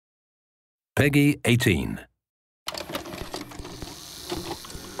Peggy 18.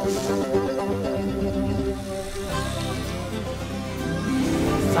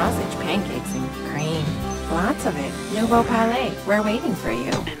 Sausage pancakes and cream. Lots of it. Nouveau Palais. We're waiting for you.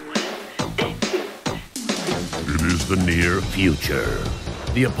 It is the near future.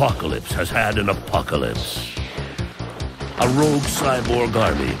 The apocalypse has had an apocalypse. A rogue cyborg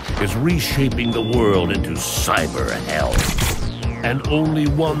army is reshaping the world into cyber hell. And only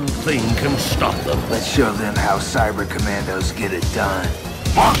one thing can stop them. Let's show them how cyber commandos get it done.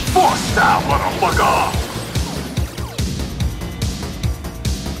 Mark 4 style, motherfucker!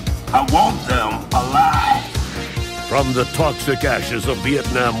 I want them alive. From the toxic ashes of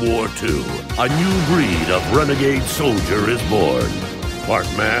Vietnam War II, a new breed of renegade soldier is born. Part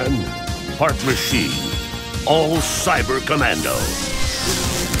man, part machine. All cyber commando.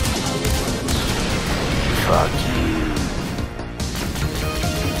 Fuck you.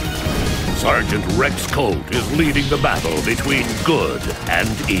 Sergeant Rex Colt is leading the battle between good and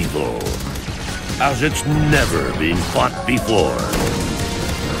evil, as it's never been fought before.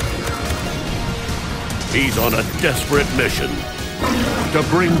 He's on a desperate mission to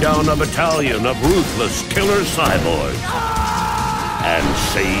bring down a battalion of ruthless killer cyborgs and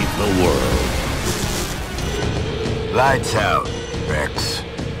save the world. Lights out, Rex.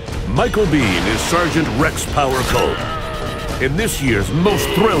 Michael Biehn is Sergeant Rex Power Colt in this year's most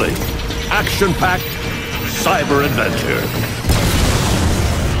thrilling, action-packed cyber adventure.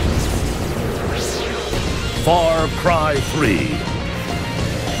 Far Cry 3: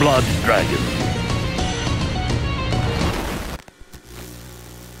 Blood Dragon.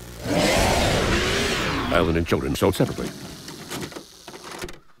 Island and children sold separately.